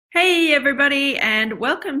Hey everybody, and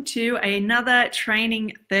welcome to another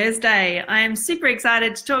Training Thursday. I am super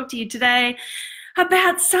excited to talk to you today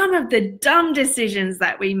about some of the dumb decisions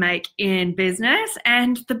that we make in business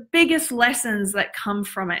and the biggest lessons that come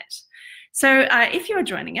from it. So if you're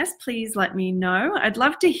joining us, please let me know. I'd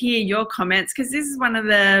love to hear your comments because this is one of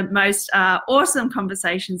the most awesome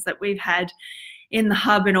conversations that we've had in the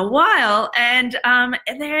hub in a while, and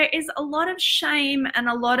there is a lot of shame and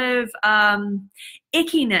a lot of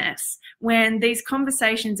ickiness when these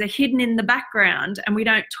conversations are hidden in the background and we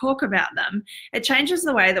don't talk about them. It changes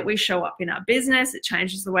the way that we show up in our business. It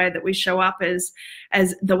changes the way that we show up as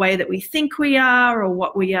the way that we think we are, or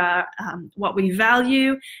what we are, what we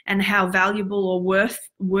value, and how valuable or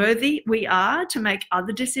worthy we are to make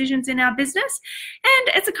other decisions in our business.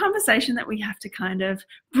 And it's a conversation that we have to kind of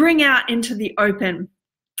bring out into the open.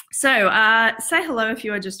 So say hello if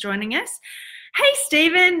you are just joining us. Hey,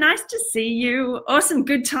 Stephen, nice to see you. Awesome,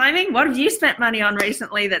 good timing. What have you spent money on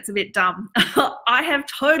recently that's a bit dumb? I have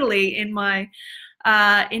totally, in my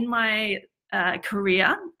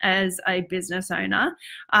career as a business owner,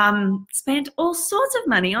 spent all sorts of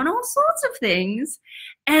money on all sorts of things.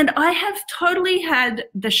 And I have totally had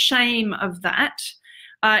the shame of that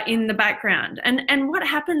in the background. And what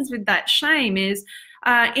happens with that shame is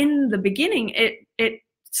in the beginning, it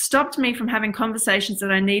stopped me from having conversations that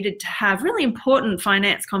I needed to have, really important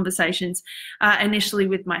finance conversations, initially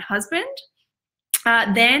with my husband.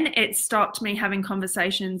 Then it stopped me having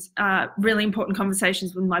conversations, really important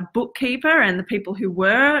conversations with my bookkeeper and the people who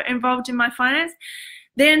were involved in my finance.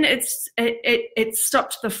 Then it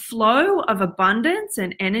stopped the flow of abundance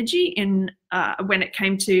and energy in when it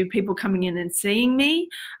came to people coming in and seeing me,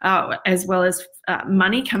 as well as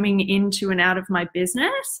money coming into and out of my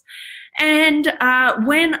business. And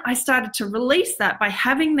when I started to release that by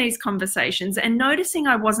having these conversations and noticing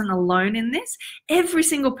I wasn't alone in this, every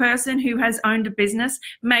single person who has owned a business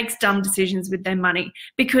makes dumb decisions with their money,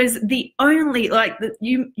 because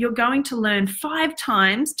you're going to learn 5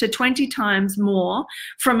 times to 20 times more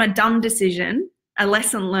from a dumb decision, a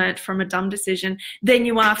lesson learned from a dumb decision, than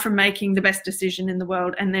you are from making the best decision in the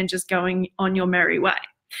world and then just going on your merry way.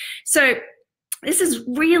 So this is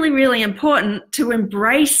really, really important to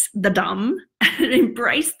embrace the dumb,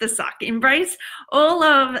 embrace the suck, embrace all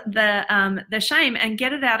of the shame, and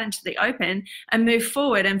get it out into the open and move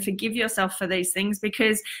forward and forgive yourself for these things,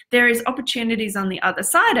 because there is opportunities on the other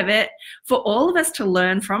side of it for all of us to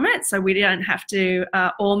learn from it, so we don't have to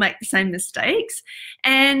all make the same mistakes.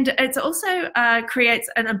 And it's also creates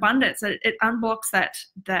an abundance. It unblocks that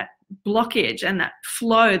blockage and that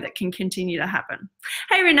flow that can continue to happen.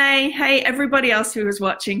 Hey Renee, hey everybody else who is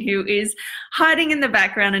watching, who is hiding in the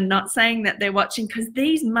background and not saying that they're watching, because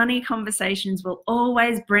these money conversations will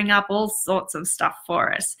always bring up all sorts of stuff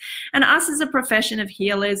for us. And us as a profession of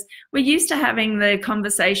healers, we're used to having the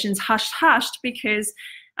conversations hushed because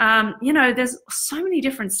there's so many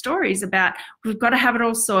different stories about we've got to have it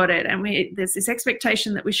all sorted, and there's this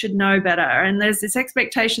expectation that we should know better, and there's this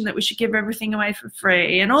expectation that we should give everything away for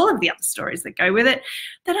free, and all of the other stories that go with it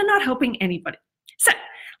that are not helping anybody. So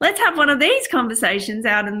let's have one of these conversations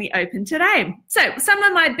out in the open today. So some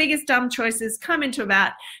of my biggest dumb choices come into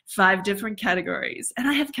about 5 different categories, and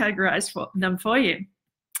I have categorized them for you.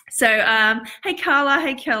 So hey Carla,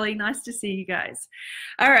 hey Kelly, nice to see you guys.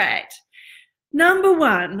 All right. Number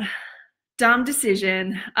 1, dumb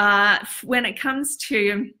decision when it comes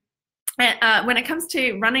to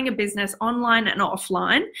running a business online and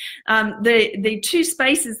offline. The 2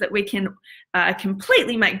 spaces that we can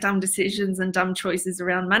completely make dumb decisions and dumb choices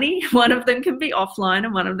around money, one of them can be offline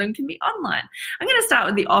and one of them can be online. I'm going to start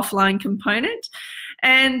with the offline component.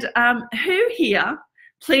 And who here,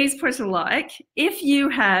 please put a like if you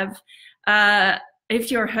have if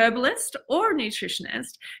you're a herbalist or a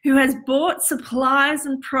nutritionist who has bought supplies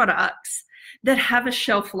and products that have a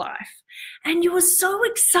shelf life, and you were so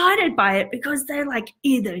excited by it because they're like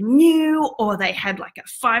either new, or they had like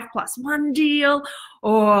a 5+1 deal,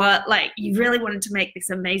 or like you really wanted to make this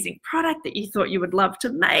amazing product that you thought you would love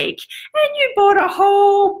to make, and you bought a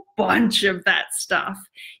whole bunch of that stuff.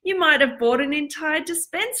 You might have bought an entire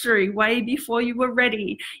dispensary way before you were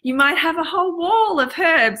ready. You might have a whole wall of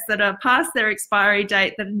herbs that are past their expiry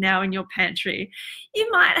date that are now in your pantry.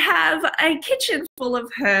 You might have a kitchen full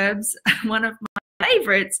of herbs. One of my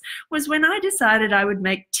favorites was when I decided I would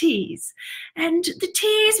make teas, and the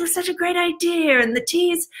teas were such a great idea, and the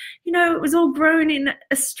teas, it was all grown in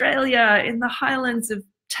Australia in the highlands of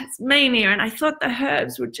Tasmania, and I thought the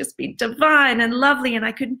herbs would just be divine and lovely, and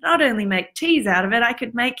I could not only make teas out of it, I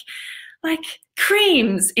could make like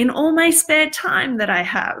creams in all my spare time that I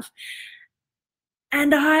have.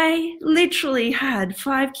 And I literally had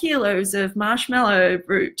 5 kilos of marshmallow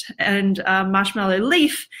root and marshmallow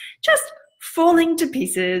leaf just falling to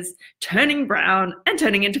pieces, turning brown, and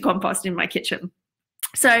turning into compost in my kitchen.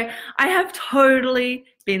 So I have totally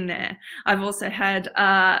been there. I've also had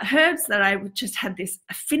herbs that I just had this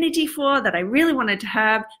affinity for, that I really wanted to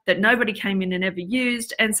have, that nobody came in and ever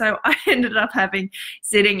used. And so I ended up having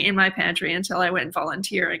sitting in my pantry until I went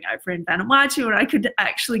volunteering over in Vanuatu and I could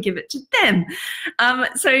actually give it to them.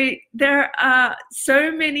 So there are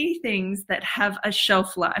so many things that have a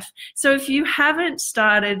shelf life. So if you haven't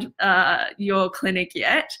started your clinic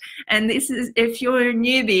yet, and this is, if you're a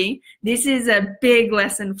newbie, this is a big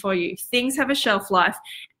lesson for you. Things have a shelf life.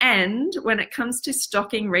 And when it comes to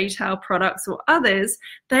stocking retail products or others,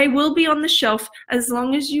 they will be on the shelf as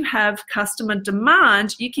long as you have customer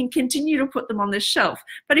demand. You can continue to put them on the shelf.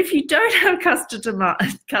 But if you don't have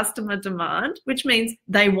customer demand, which means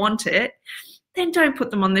they want it, then don't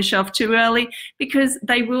put them on the shelf too early, because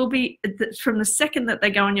they will be, from the second that they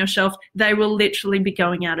go on your shelf, they will literally be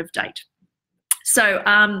going out of date. So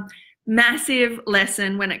massive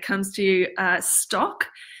lesson when it comes to stock,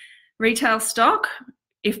 retail stock.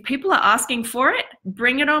 If people are asking for it,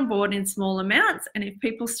 bring it on board in small amounts. And if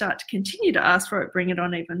people start to continue to ask for it, bring it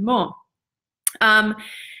on even more.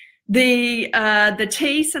 The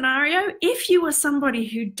tea scenario, if you are somebody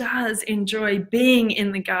who does enjoy being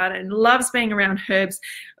in the garden, loves being around herbs,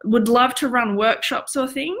 would love to run workshops or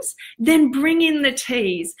things, then bring in the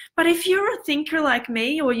teas. But if you're a thinker like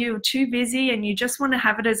me, or you're too busy and you just want to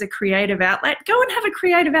have it as a creative outlet, go and have a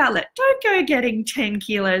creative outlet. Don't go getting 10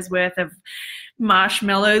 kilos worth of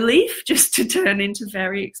marshmallow leaf just to turn into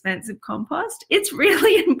very expensive compost. It's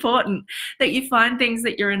really important that you find things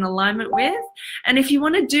that you're in alignment with. And if you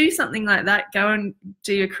want to do something like that, go and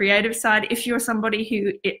do your creative side. If you're somebody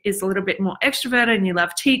who is a little bit more extroverted and you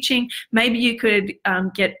love teaching, maybe you could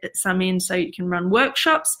get some in so you can run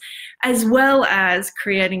workshops, as well as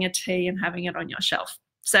creating a tea and having it on your shelf.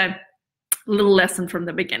 So a little lesson from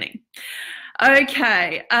the beginning.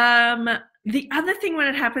 Okay. The other thing when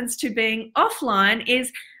it happens to being offline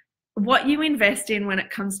is what you invest in when it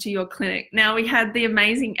comes to your clinic. Now, we had the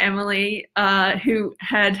amazing Emily who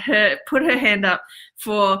had put her hand up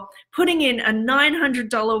for putting in a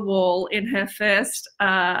 $900 wall in her first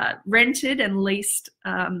rented and leased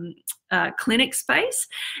clinic space,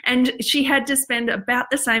 and she had to spend about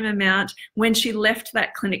the same amount when she left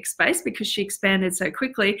that clinic space, because she expanded so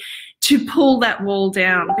quickly, to pull that wall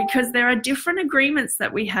down, because there are different agreements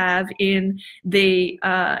that we have in the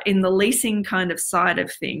leasing kind of side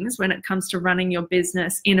of things when it comes to running your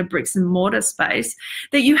business in a bricks and mortar space,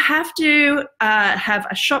 that you have to have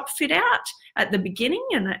a shop fit out at the beginning,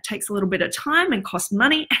 and that takes a little bit of time and costs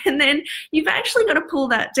money, and then you've actually got to pull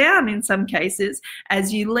that down in some cases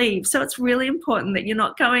as you leave. So it's really important that you're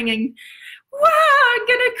not going and, wow, I'm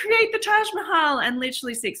going to create the Taj Mahal, and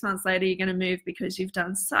literally 6 months later you're going to move because you've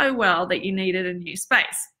done so well that you needed a new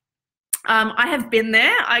space. I have been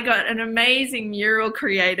there. I got an amazing mural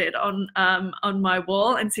created on my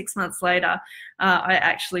wall, and 6 months later I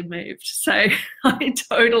actually moved. So I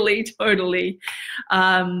totally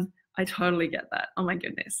get that. Oh my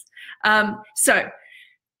goodness. So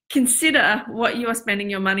consider what you are spending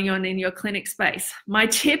your money on in your clinic space. My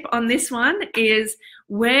tip on this one is,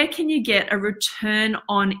 where can you get a return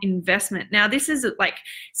on investment? Now, this is like,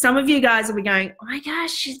 some of you guys will be going, oh my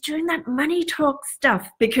gosh, she's doing that money talk stuff,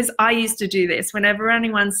 because I used to do this. Whenever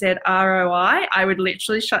anyone said ROI, I would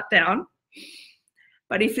literally shut down.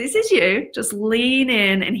 But if this is you, just lean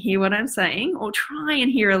in and hear what I'm saying, or try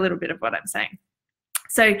and hear a little bit of what I'm saying.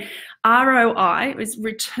 So ROI is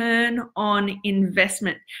return on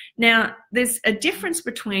investment. Now, there's a difference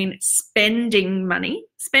between spending money.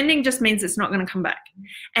 Spending just means it's not going to come back.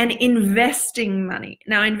 And investing money.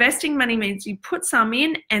 Now, investing money means you put some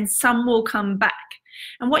in and some will come back.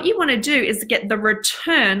 And what you want to do is get the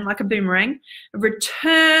return, like a boomerang, a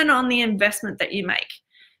return on the investment that you make.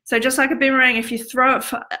 So just like a boomerang, if you throw it,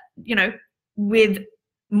 with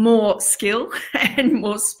more skill and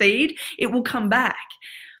more speed, it will come back.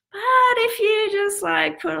 But if you just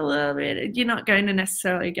like put a little bit, you're not going to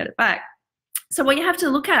necessarily get it back. So what you have to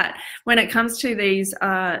look at when it comes to these,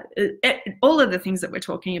 all of the things that we're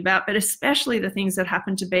talking about, but especially the things that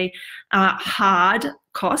happen to be hard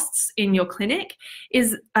costs in your clinic,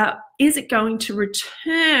 is it going to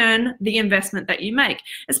return the investment that you make,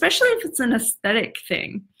 especially if it's an aesthetic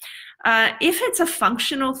thing. If it's a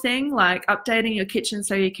functional thing, like updating your kitchen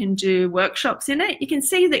so you can do workshops in it, you can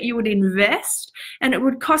see that you would invest and it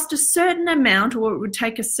would cost a certain amount, or it would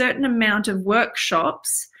take a certain amount of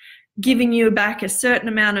workshops giving you back a certain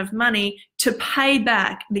amount of money to pay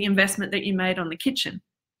back the investment that you made on the kitchen.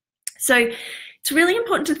 So it's really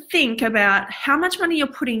important to think about how much money you're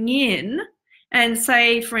putting in, and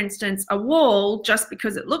say, for instance, a wall just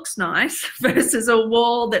because it looks nice versus a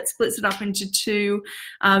wall that splits it up into two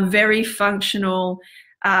very functional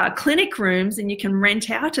clinic rooms, and you can rent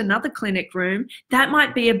out another clinic room. That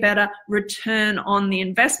might be a better return on the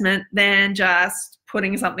investment than just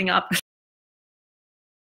putting something up.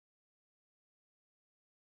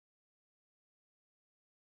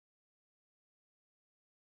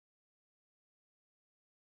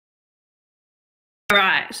 All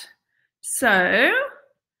right, so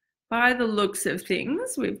by the looks of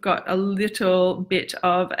things, we've got a little bit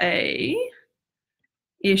of a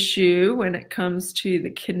issue when it comes to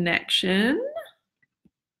the connection.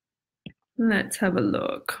 Let's have a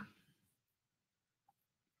look.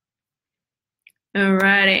 All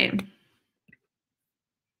righty.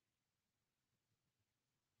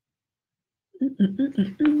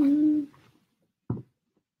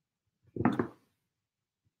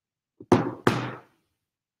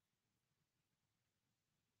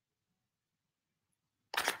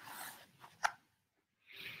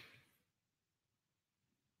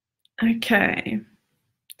 Okay.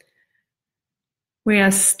 We are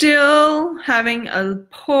still having a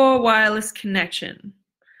poor wireless connection.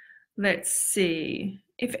 Let's see.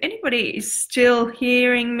 If anybody is still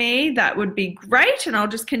hearing me, that would be great, and I'll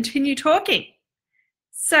just continue talking.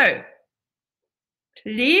 So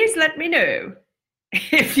please let me know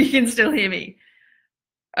if you can still hear me.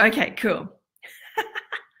 Okay, cool.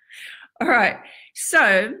 All right.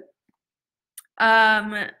 So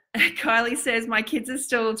Kylie says, my kids are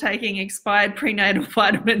still taking expired prenatal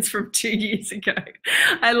vitamins from 2 years ago.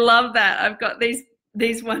 I love that. I've got these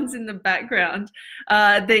ones in the background,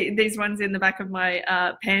 these ones in the back of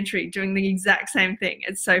my pantry doing the exact same thing.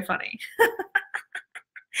 It's so funny.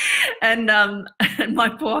 And my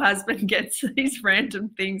poor husband gets these random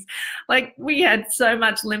things. Like, we had so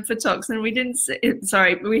much lymphotoxin,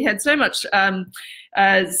 we had so much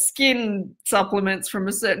skin supplements from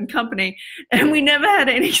a certain company, and we never had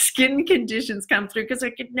any skin conditions come through because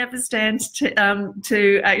I could never stand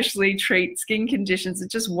to actually treat skin conditions. It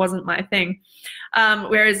just wasn't my thing.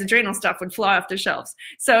 Whereas adrenal stuff would fly off the shelves.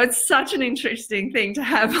 So it's such an interesting thing to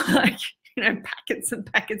have, like, you know, packets and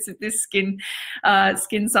packets of this skin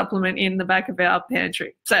supplement in the back of our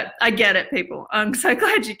pantry. So I get it, people. I'm so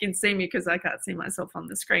glad you can see me because I can't see myself on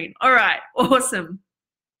the screen. All right, awesome.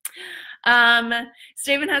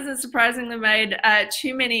 Stephen hasn't surprisingly made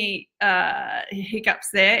too many hiccups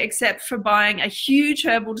there, except for buying a huge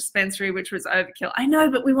herbal dispensary, which was overkill. I know,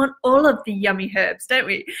 but we want all of the yummy herbs, don't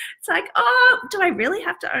we? It's like, oh, do I really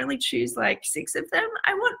have to only choose like 6 of them?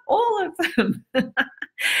 I want all of them.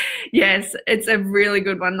 Yes, it's a really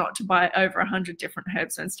good one not to buy over 100 different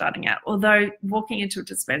herbs when starting out. Although walking into a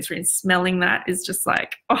dispensary and smelling that is just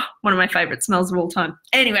like, oh, one of my favorite smells of all time.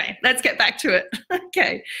 Anyway, let's get back to it.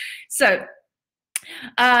 Okay, so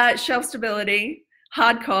shelf stability,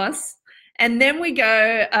 hard costs, and then we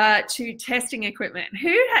go to testing equipment.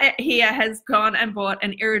 Who here has gone and bought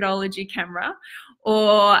an iridology camera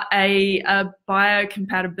or a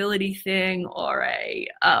biocompatibility thing, or a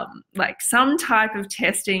like some type of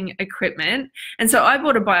testing equipment? And so I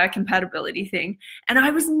bought a biocompatibility thing, and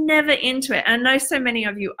I was never into it. And I know so many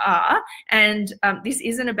of you are, and this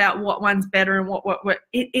isn't about what one's better and what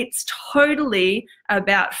it's totally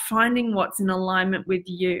about finding what's in alignment with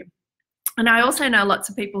you. And I also know lots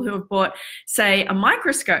of people who have bought, say, a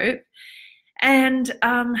microscope, and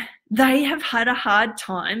they have had a hard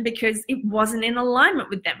time because it wasn't in alignment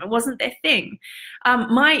with them. It wasn't their thing.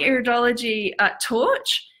 My iridology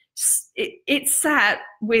torch, it sat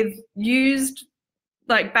with used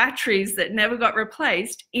like batteries that never got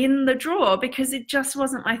replaced in the drawer because it just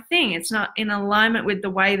wasn't my thing. It's not in alignment with the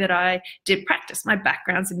way that I did practice. My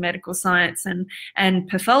background's in medical science and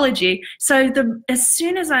pathology. So as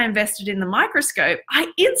soon as I invested in the microscope,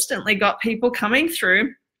 I instantly got people coming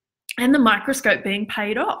through and the microscope being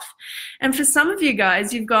paid off. And for some of you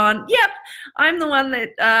guys, you've gone, yep, I'm the one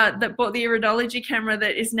that bought the iridology camera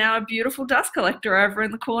that is now a beautiful dust collector over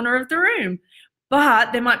in the corner of the room.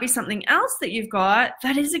 But there might be something else that you've got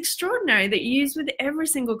that is extraordinary, that you use with every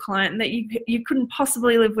single client, that you couldn't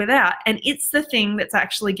possibly live without. And it's the thing that's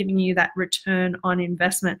actually giving you that return on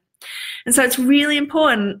investment. And so it's really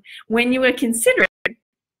important when you are considering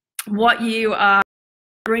what you are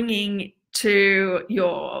bringing to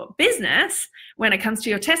your business when it comes to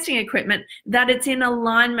your testing equipment, that it's in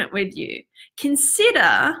alignment with you.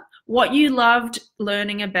 Consider what you loved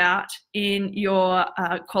learning about in your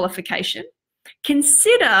qualification.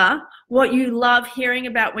 Consider what you love hearing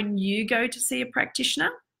about when you go to see a practitioner.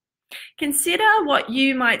 Consider what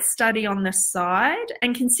you might study on the side,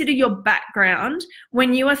 and consider your background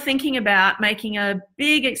when you are thinking about making a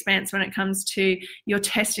big expense when it comes to your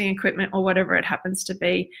testing equipment or whatever it happens to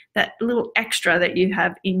be, that little extra that you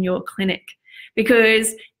have in your clinic.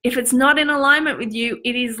 Because if it's not in alignment with you,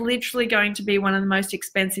 it is literally going to be one of the most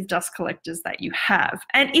expensive dust collectors that you have.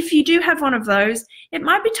 And if you do have one of those, it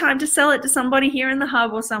might be time to sell it to somebody here in the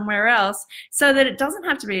hub or somewhere else, so that it doesn't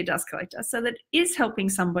have to be a dust collector, so that it is helping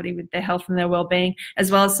somebody with their health and their well-being,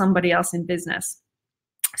 as well as somebody else in business.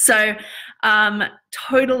 So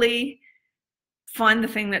totally find the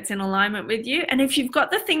thing that's in alignment with you. And if you've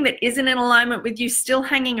got the thing that isn't in alignment with you still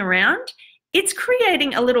hanging around, it's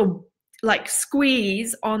creating a little like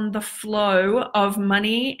squeeze on the flow of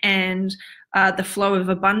money and the flow of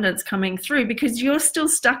abundance coming through, because you're still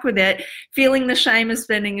stuck with it, feeling the shame of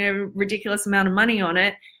spending a ridiculous amount of money on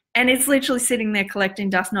it, and it's literally sitting there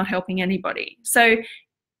collecting dust, not helping anybody. So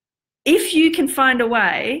if you can find a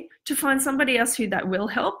way to find somebody else who that will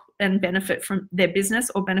help and benefit from their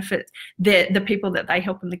business, or benefit the people that they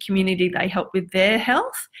help in the community they help with their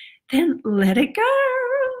health, then let it go.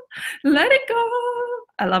 Let it go.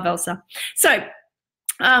 I love Elsa. So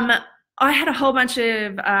I had a whole bunch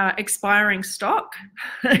of expiring stock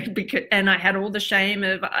and I had all the shame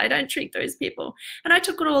of I don't treat those people. And I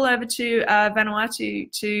took it all over to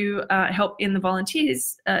Vanuatu to help in the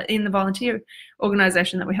volunteers, in the volunteer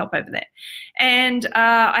organization that we help over there. And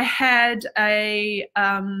I had a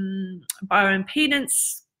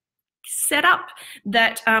bioimpedance set up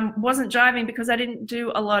that wasn't jiving because I didn't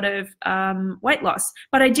do a lot of weight loss,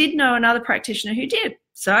 but I did know another practitioner who did.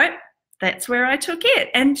 So that's where I took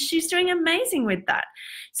it, and she's doing amazing with that.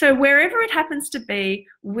 So wherever it happens to be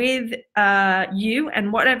with you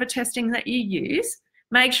and whatever testing that you use,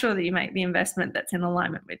 make sure that you make the investment that's in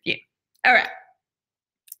alignment with you. All right.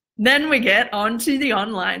 Then we get on to the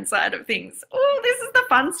online side of things. Oh, this is the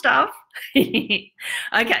fun stuff. Okay.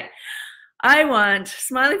 I want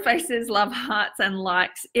smiley faces, love hearts, and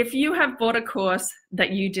likes if you have bought a course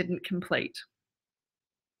that you didn't complete.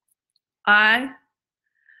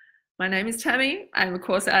 My name is Tammy. I'm a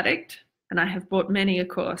course addict, and I have bought many a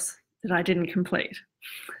course that I didn't complete.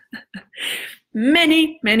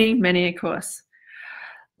 Many, many, many a course.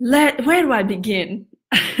 Where do I begin?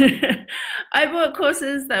 I bought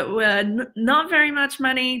courses that were not very much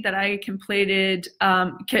money that I completed,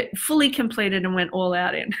 fully completed and went all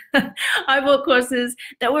out in. I bought courses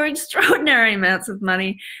that were extraordinary amounts of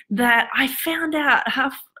money that I found out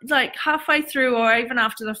halfway through, or even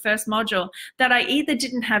after the first module, that I either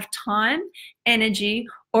didn't have time, energy,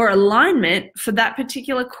 or alignment for that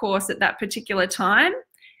particular course at that particular time.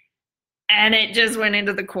 And it just went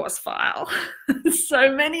into the course file.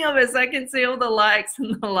 So many of us, I can see all the likes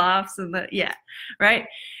and the laughs and the, yeah, right?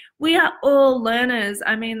 We are all learners.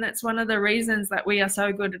 I mean, that's one of the reasons that we are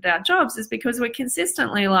so good at our jobs, is because we're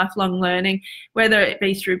consistently lifelong learning, whether it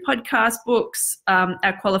be through podcasts, books,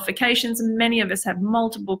 our qualifications. Many of us have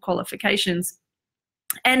multiple qualifications.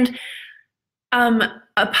 And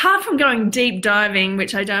apart from going deep diving,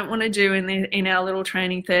 which I don't want to do in our little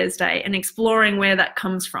training Thursday, and exploring where that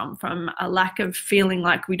comes from a lack of feeling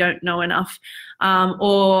like we don't know enough,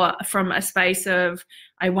 or from a space of,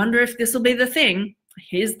 I wonder if this will be the thing,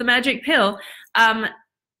 here's the magic pill. Apart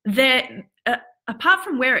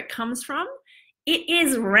from where it comes from, it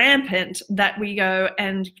is rampant that we go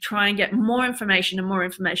and try and get more information and more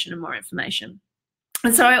information and more information.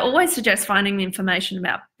 And so I always suggest finding the information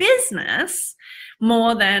about business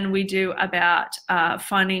more than we do about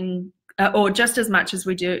finding, or just as much as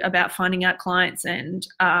we do about finding out clients and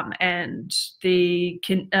the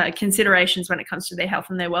considerations when it comes to their health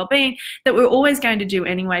and their well-being, that we're always going to do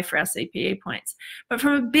anyway for our CPE points. But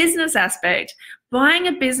from a business aspect, buying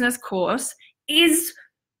a business course is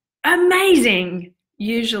amazing,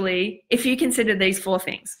 usually, if you consider these 4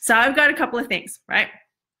 things. So I've got a couple of things, right?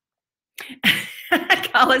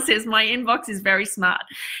 Carla says, my inbox is very smart.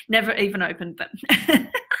 Never even opened them.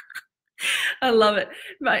 I love it.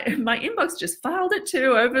 My inbox just filed it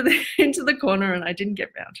too over into the corner, and I didn't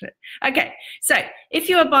get round to it. Okay, so if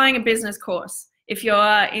you are buying a business course, if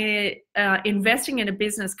you're investing in a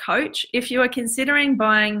business coach, if you are considering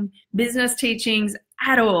buying business teachings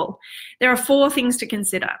at all, there are 4 things to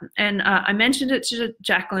consider. And I mentioned it to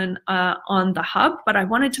Jacqueline on the hub, but I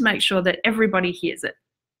wanted to make sure that everybody hears it.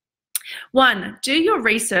 1, do your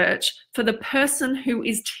research for the person who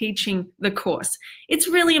is teaching the course. It's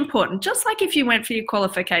really important. Just like if you went for your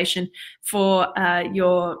qualification for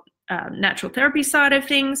your natural therapy side of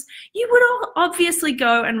things, you would all obviously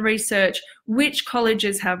go and research which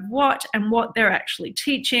colleges have what and what they're actually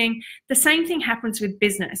teaching. The same thing happens with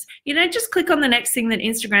business. You don't just click on the next thing that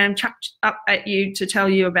Instagram chucked up at you to tell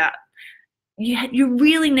you about. You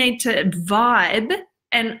really need to vibe,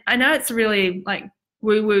 and I know it's really like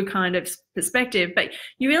woo-woo kind of perspective, but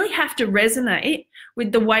you really have to resonate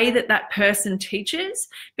with the way that that person teaches,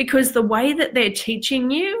 because the way that they're teaching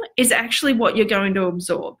you is actually what you're going to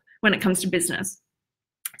absorb when it comes to business.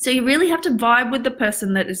 So you really have to vibe with the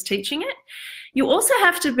person that is teaching it. You also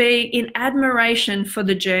have to be in admiration for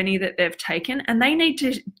the journey that they've taken, and they need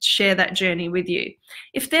to share that journey with you.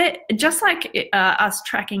 If they're just like us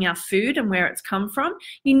tracking our food and where it's come from,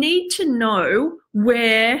 you need to know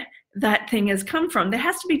where that thing has come from. There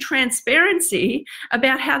has to be transparency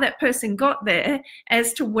about how that person got there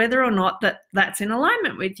as to whether or not that's in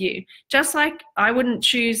alignment with you. Just like I wouldn't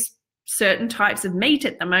choose certain types of meat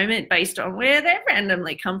at the moment based on where they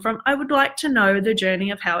randomly come from. I would like to know the journey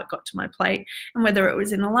of how it got to my plate and whether it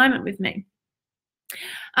was in alignment with me.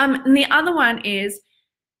 And the other one is,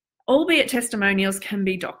 albeit testimonials can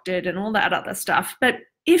be doctored and all that other stuff, but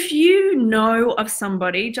if you know of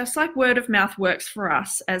somebody, just like word of mouth works for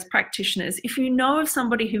us as practitioners, if you know of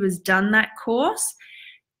somebody who has done that course,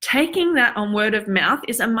 taking that on word of mouth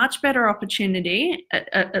is a much better opportunity,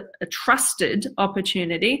 a trusted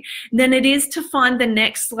opportunity, than it is to find the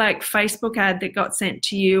next like Facebook ad that got sent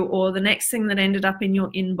to you, or the next thing that ended up in your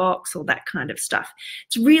inbox, or that kind of stuff.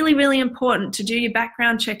 It's really, really important to do your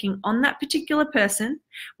background checking on that particular person,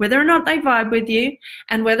 whether or not they vibe with you,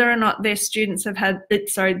 and whether or not their students have had,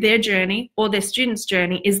 their journey or their student's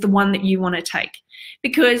journey is the one that you want to take.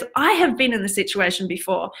 Because I have been in the situation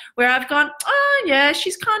before where I've gone, oh yeah,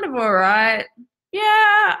 she's kind of all right. Yeah,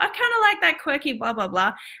 I kind of like that quirky blah, blah,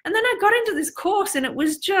 blah. And then I got into this course and it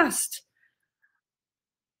was just,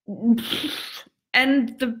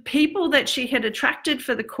 and the people that she had attracted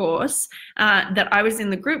for the course that I was in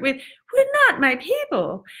the group with were not my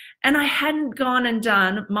people. And I hadn't gone and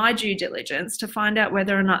done my due diligence to find out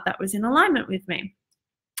whether or not that was in alignment with me.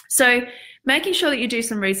 So making sure that you do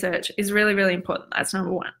some research is really, really important. That's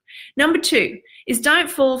number one. Number two is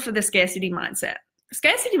don't fall for the scarcity mindset.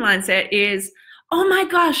 Scarcity mindset is, oh my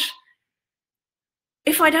gosh,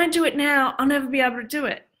 if I don't do it now, I'll never be able to do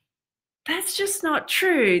it. That's just not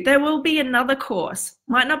true. There will be another course.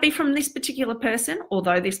 Might not be from this particular person,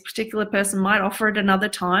 although this particular person might offer it another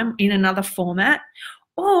time in another format.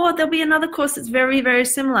 Or there'll be another course that's very, very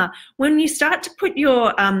similar. When you start to put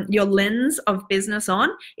your lens of business on,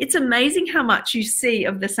 it's amazing how much you see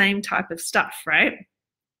of the same type of stuff, right?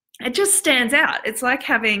 It just stands out. It's like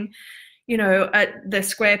having, you know, the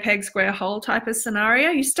square peg, square hole type of scenario.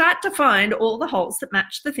 You start to find all the holes that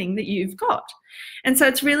match the thing that you've got. And so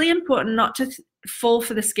it's really important not to fall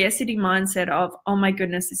for the scarcity mindset of, oh my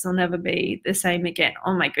goodness, this will never be the same again.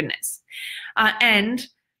 Oh my goodness. And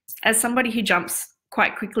as somebody who jumps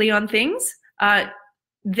quite quickly on things,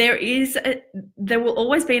 there will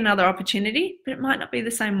always be another opportunity, but it might not be the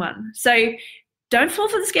same one. So don't fall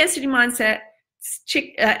for the scarcity mindset,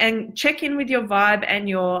 and check in with your vibe and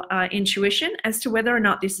your intuition as to whether or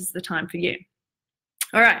not this is the time for you.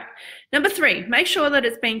 All right, number three, make sure that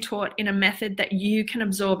it's being taught in a method that you can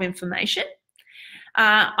absorb information.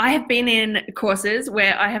 I have been in courses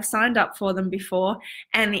where I have signed up for them before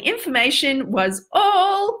and the information was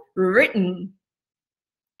all written.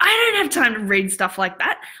 I don't have time to read stuff like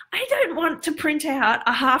that. I don't want to print out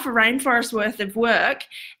a half a rainforest worth of work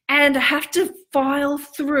and have to file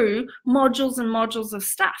through modules and modules of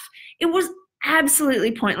stuff. It was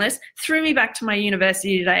absolutely pointless. Threw me back to my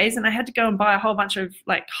university days, and I had to go and buy a whole bunch of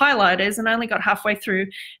like highlighters, and I only got halfway through,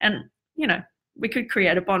 and you know, we could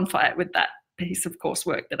create a bonfire with that piece of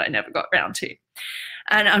coursework that I never got round to.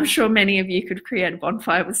 And I'm sure many of you could create a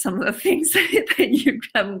bonfire with some of the things that you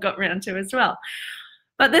haven't got round to as well.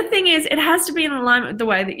 But the thing is, it has to be in alignment with the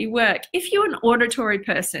way that you work. If you're an auditory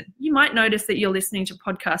person, you might notice that you're listening to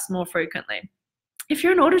podcasts more frequently. If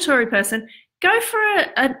you're an auditory person, go for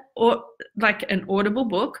an audible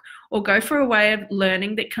book, or go for a way of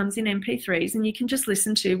learning that comes in MP3s and you can just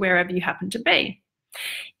listen to wherever you happen to be.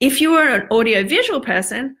 If you are an audiovisual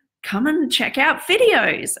person, come and check out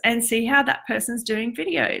videos and see how that person's doing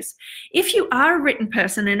videos. If you are a written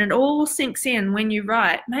person and it all sinks in when you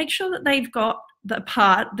write, make sure that they've got the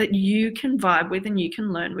part that you can vibe with and you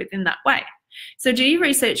can learn with in that way. So do your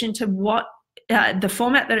research into what the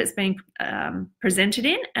format that it's being presented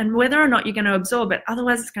in and whether or not you're going to absorb it.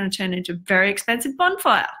 Otherwise, it's going to turn into a very expensive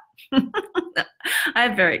bonfire. I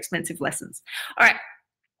have very expensive lessons. All right,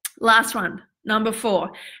 last one. Number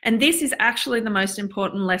 4, and this is actually the most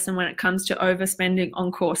important lesson when it comes to overspending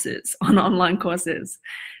on courses, on online courses.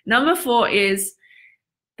 Number 4 is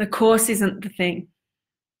the course isn't the thing.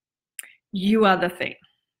 You are the thing.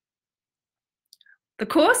 The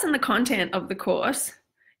course and the content of the course,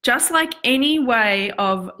 just like any way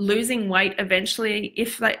of losing weight, eventually,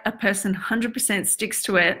 if a person 100% sticks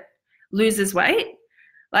to it, loses weight,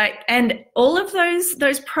 and all of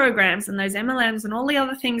those programs and those MLMs and all the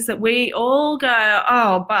other things that we all go,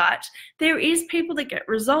 oh, but there is people that get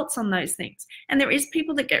results on those things. And there is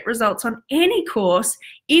people that get results on any course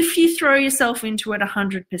if you throw yourself into it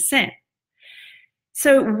 100%.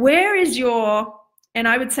 So where is your, and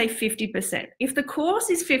I would say 50%. If the course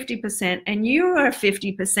is 50% and you are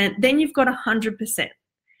 50%, then you've got 100%.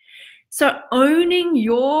 So owning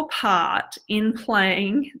your part in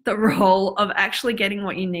playing the role of actually getting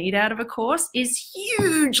what you need out of a course is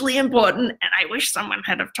hugely important, and I wish someone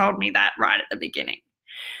had have told me that right at the beginning.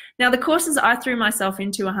 Now, the courses I threw myself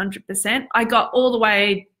into 100%, I got all the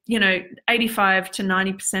way, 85 to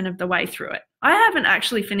 90% of the way through it. I haven't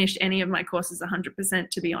actually finished any of my courses 100%,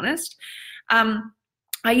 to be honest.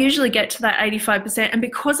 I usually get to that 85%, and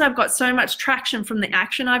because I've got so much traction from the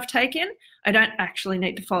action I've taken, I don't actually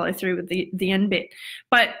need to follow through with the end bit.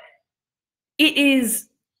 But it is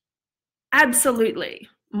absolutely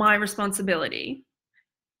my responsibility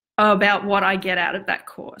about what I get out of that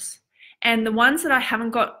course. And the ones that I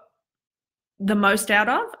haven't got the most out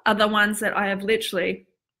of are the ones that I have literally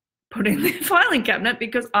put in the filing cabinet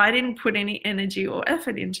because I didn't put any energy or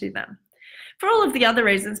effort into them. For all of the other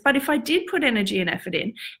reasons, but if I did put energy and effort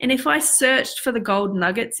in, and if I searched for the gold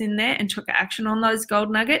nuggets in there and took action on those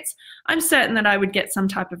gold nuggets, I'm certain that I would get some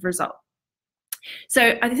type of result.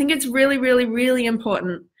 So I think it's really, really, really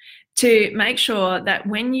important to make sure that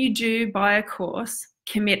when you do buy a course,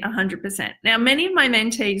 commit 100%. Now, many of my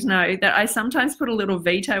mentees know that I sometimes put a little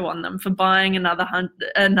veto on them for buying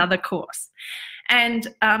another course. And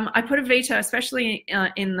I put a veto, especially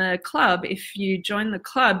in the club. If you join the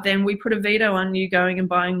club, then we put a veto on you going and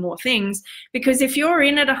buying more things, because if you're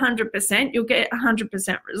in at 100%, you'll get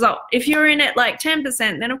 100% result. If you're in at like 10%,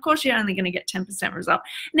 then of course you're only going to get 10% result.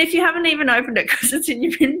 And if you haven't even opened it because it's in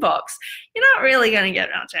your inbox, you're not really going to get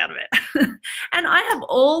much out of it. And I have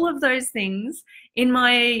all of those things in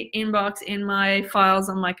my inbox, in my files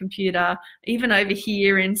on my computer, even over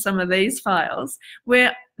here in some of these files,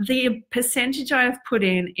 where the percentage I have put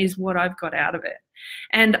in is what I've got out of it.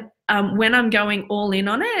 And when I'm going all in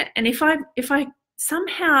on it, and if I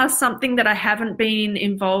somehow something that I haven't been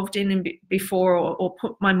involved in before or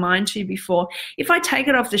put my mind to before, if I take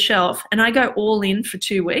it off the shelf and I go all in for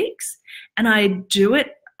 2 weeks and I do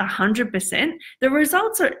it 100%, the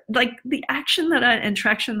results are like the action and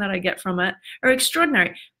traction that I get from it are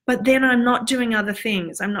extraordinary. But then I'm not doing other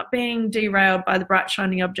things. I'm not being derailed by the bright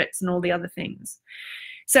shiny objects and all the other things.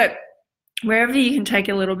 So wherever you can take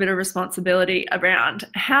a little bit of responsibility around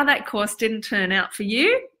how that course didn't turn out for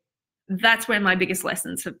you, that's where my biggest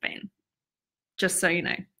lessons have been, just so you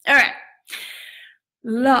know. All right,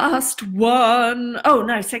 last one. Oh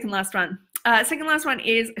no, second last one. Second last one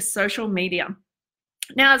is social media.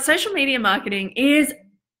 Now, social media marketing is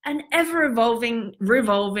an ever-evolving,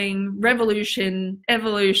 revolving,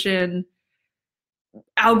 evolution,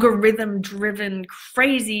 algorithm-driven,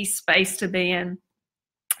 crazy space to be in.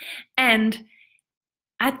 And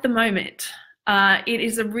at the moment, it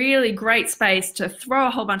is a really great space to throw a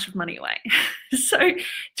whole bunch of money away. So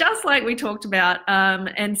just like we talked about,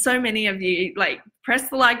 and so many of you, like, press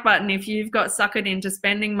the like button if you've got suckered into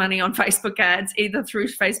spending money on Facebook ads, either through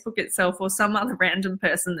Facebook itself or some other random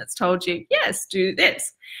person that's told you, yes, do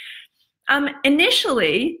this.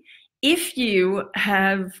 Initially, if you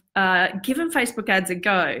have given Facebook ads a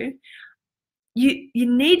go, you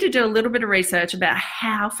need to do a little bit of research about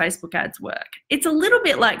how Facebook ads work. It's a little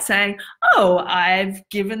bit like saying, oh, I've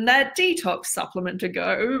given that detox supplement a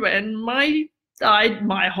go and my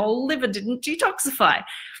whole liver didn't detoxify.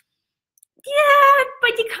 Yeah,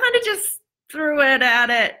 but you kind of just threw it at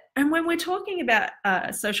it. And when we're talking about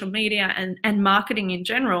social media and marketing in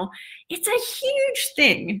general, it's a huge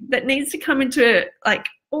thing that needs to come into like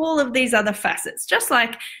all of these other facets. Just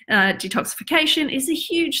like detoxification is a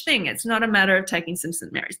huge thing. It's not a matter of taking some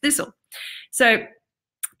St. Mary's Thistle. So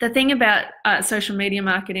the thing about social media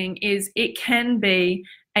marketing is it can be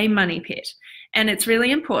a money pit. And it's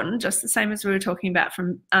really important, just the same as we were talking about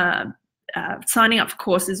from signing up for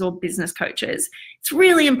courses or business coaches, it's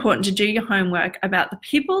really important to do your homework about the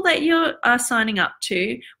people that you are signing up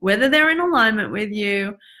to, whether they're in alignment with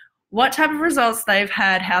you, what type of results they've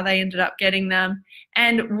had, how they ended up getting them,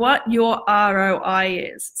 and what your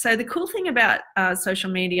ROI is. So the cool thing about social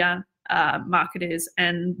media marketers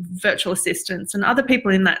and virtual assistants and other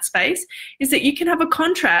people in that space, is that you can have a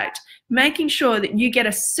contract making sure that you get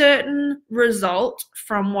a certain result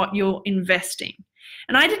from what you're investing.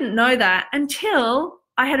 And I didn't know that until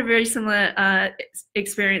I had a very similar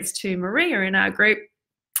experience to Maria in our group.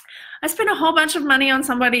 I spent a whole bunch of money on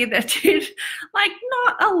somebody that did like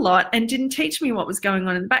not a lot and didn't teach me what was going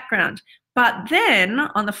on in the background. But then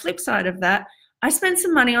on the flip side of that, I spent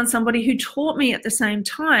some money on somebody who taught me at the same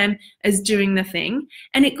time as doing the thing,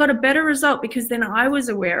 and it got a better result because then I was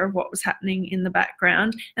aware of what was happening in the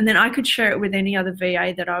background, and then I could share it with any other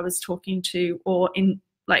VA that I was talking to or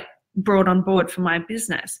brought on board for my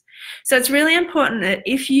business. So it's really important that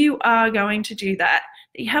if you are going to do that,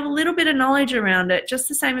 that you have a little bit of knowledge around it, just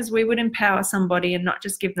the same as we would empower somebody and not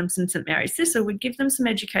just give them some St. Mary's Thistle, we'd give them some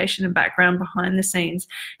education and background behind the scenes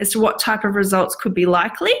as to what type of results could be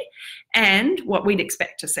likely and what we'd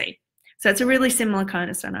expect to see. So it's a really similar kind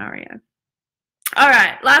of scenario. All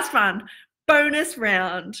right, last one, bonus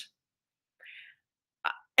round.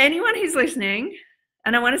 Anyone who's listening,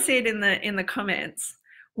 and I want to see it in the comments,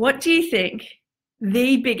 what do you think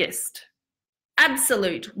the biggest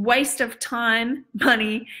absolute waste of time,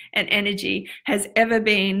 money, and energy has ever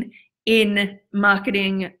been in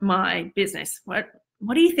marketing my business? What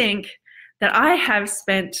do you think that I have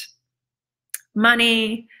spent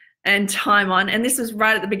money and time on? And this was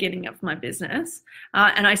right at the beginning of my business,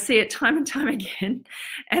 and I see it time and time again,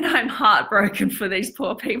 and I'm heartbroken for these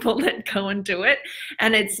poor people that go and do it.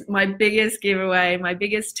 And it's my biggest giveaway, my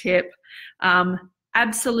biggest tip,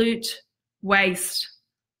 absolute waste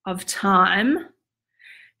of time.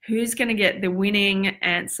 Who's going to get the winning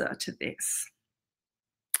answer to this?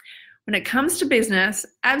 When it comes to business,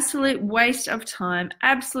 absolute waste of time,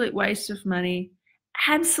 absolute waste of money,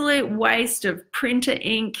 absolute waste of printer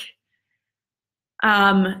ink,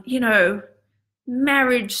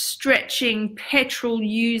 marriage stretching, petrol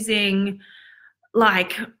using,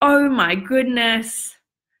 like, oh my goodness,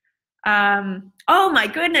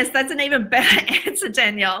 that's an even better answer,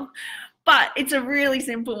 Danielle. But it's a really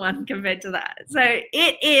simple one compared to that. So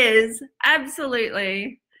it is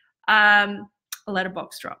absolutely a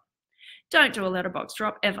letterbox drop. Don't do a letterbox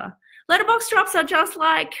drop ever. Letterbox drops are just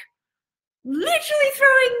like literally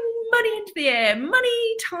throwing money into the air,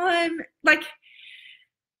 money, time, like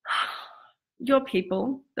your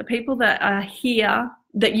people, the people that are here,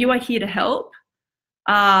 that you are here to help,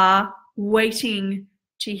 are waiting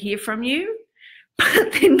to hear from you,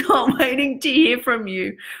 but they're not waiting to hear from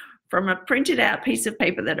you from a printed out piece of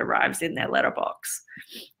paper that arrives in their letterbox.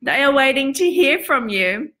 They are waiting to hear from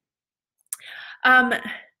you.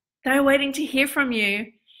 They're waiting to hear from you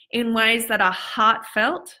in ways that are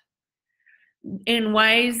heartfelt, in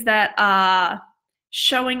ways that are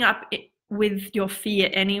showing up with your fear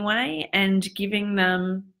anyway and giving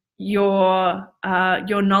them your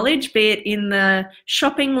knowledge, be it in the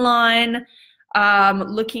shopping line,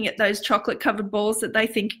 looking at those chocolate covered balls that they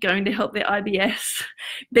think are going to help their IBS,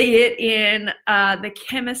 be it in the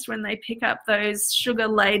chemist when they pick up those sugar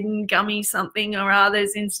laden gummy something or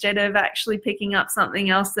others instead of actually picking up something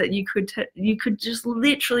else that you could just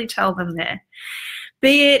literally tell them there,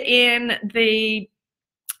 be it in the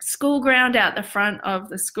school ground out the front of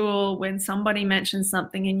the school when somebody mentions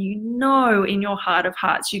something and you know in your heart of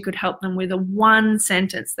hearts you could help them with a one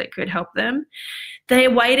sentence that could help them. They're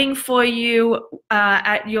waiting for you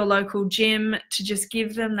at your local gym to just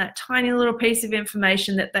give them that tiny little piece of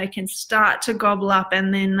information that they can start to gobble up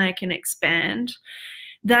and then they can expand.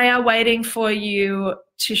 They are waiting for you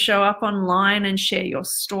to show up online and share your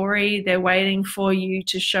story. They're waiting for you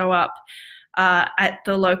to show up at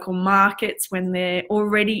the local markets when they're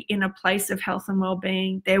already in a place of health and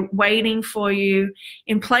well-being. They're waiting for you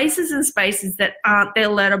in places and spaces that aren't their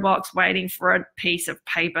letterbox, waiting for a piece of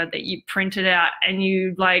paper that you printed out and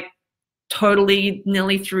you like totally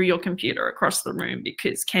nearly threw your computer across the room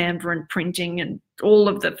because Canva and printing and all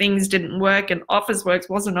of the things didn't work and Officeworks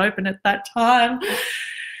wasn't open at that time.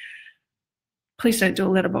 Please don't do a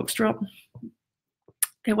letterbox drop.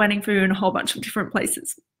 They're waiting for you in a whole bunch of different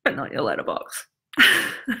places, but not your letterbox.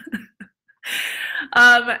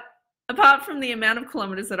 Apart from the amount of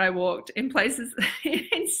kilometers that I walked in places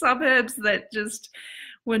in suburbs that just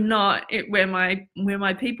were not where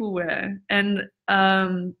my people were, and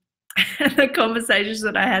the conversations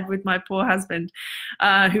that I had with my poor husband,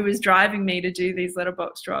 who was driving me to do these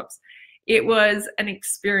letterbox drops, it was an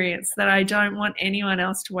experience that I don't want anyone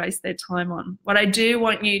else to waste their time on. What I do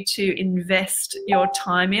want you to invest your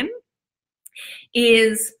time in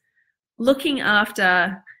is looking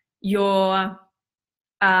after your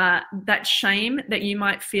that shame that you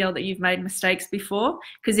might feel that you've made mistakes before.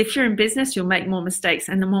 Because if you're in business, you'll make more mistakes.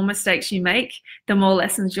 And the more mistakes you make, the more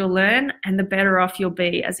lessons you'll learn and the better off you'll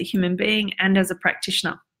be as a human being and as a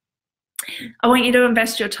practitioner. I want you to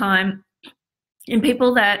invest your time in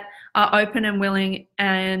people that are open and willing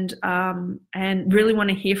and really want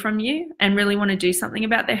to hear from you and really want to do something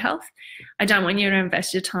about their health. I don't want you to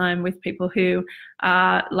invest your time with people who,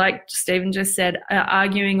 like Stephen just said, are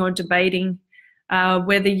arguing or debating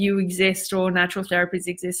whether you exist or natural therapies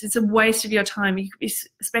exist. It's a waste of your time. You could be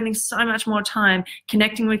spending so much more time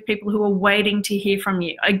connecting with people who are waiting to hear from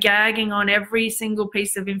you, are gagging on every single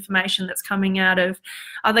piece of information that's coming out of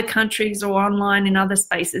other countries or online in other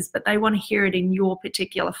spaces, but they want to hear it in your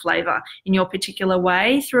particular flavor, in your particular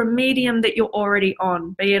way, through a medium that you're already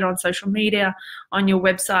on, be it on social media, on your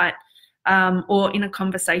website, or in a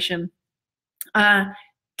conversation.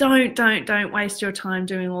 Don't waste your time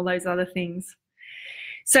doing all those other things.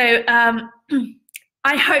 So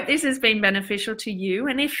I hope this has been beneficial to you.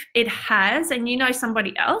 And if it has, and you know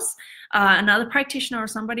somebody else, another practitioner or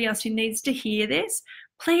somebody else who needs to hear this,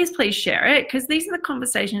 please share it, because these are the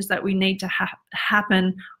conversations that we need to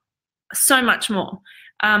happen so much more.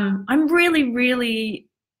 I'm really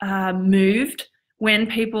moved when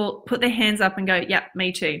people put their hands up and go, yep,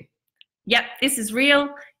 me too. Yep, this is real.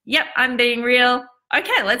 Yep, I'm being real.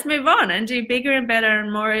 Okay, let's move on and do bigger and better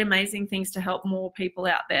and more amazing things to help more people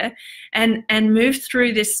out there and move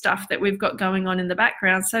through this stuff that we've got going on in the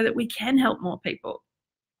background so that we can help more people.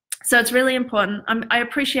 So it's really important. I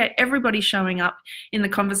appreciate everybody showing up in the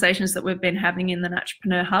conversations that we've been having in the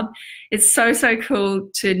Naturepreneur Hub. It's so cool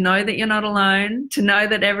to know that you're not alone, to know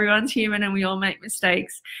that everyone's human and we all make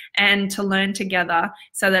mistakes, and to learn together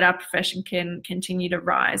so that our profession can continue to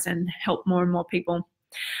rise and help more and more people.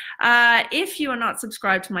 If you are not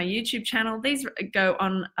subscribed to my YouTube channel, these go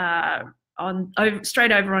on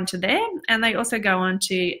straight over onto there, and they also go on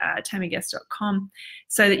to tammyguest.com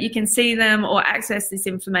so that you can see them or access this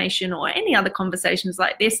information or any other conversations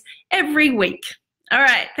like this every week. All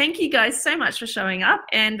right, thank you guys so much for showing up,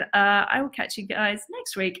 and I will catch you guys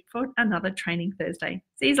next week for another Training Thursday.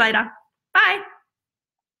 See you later. Bye.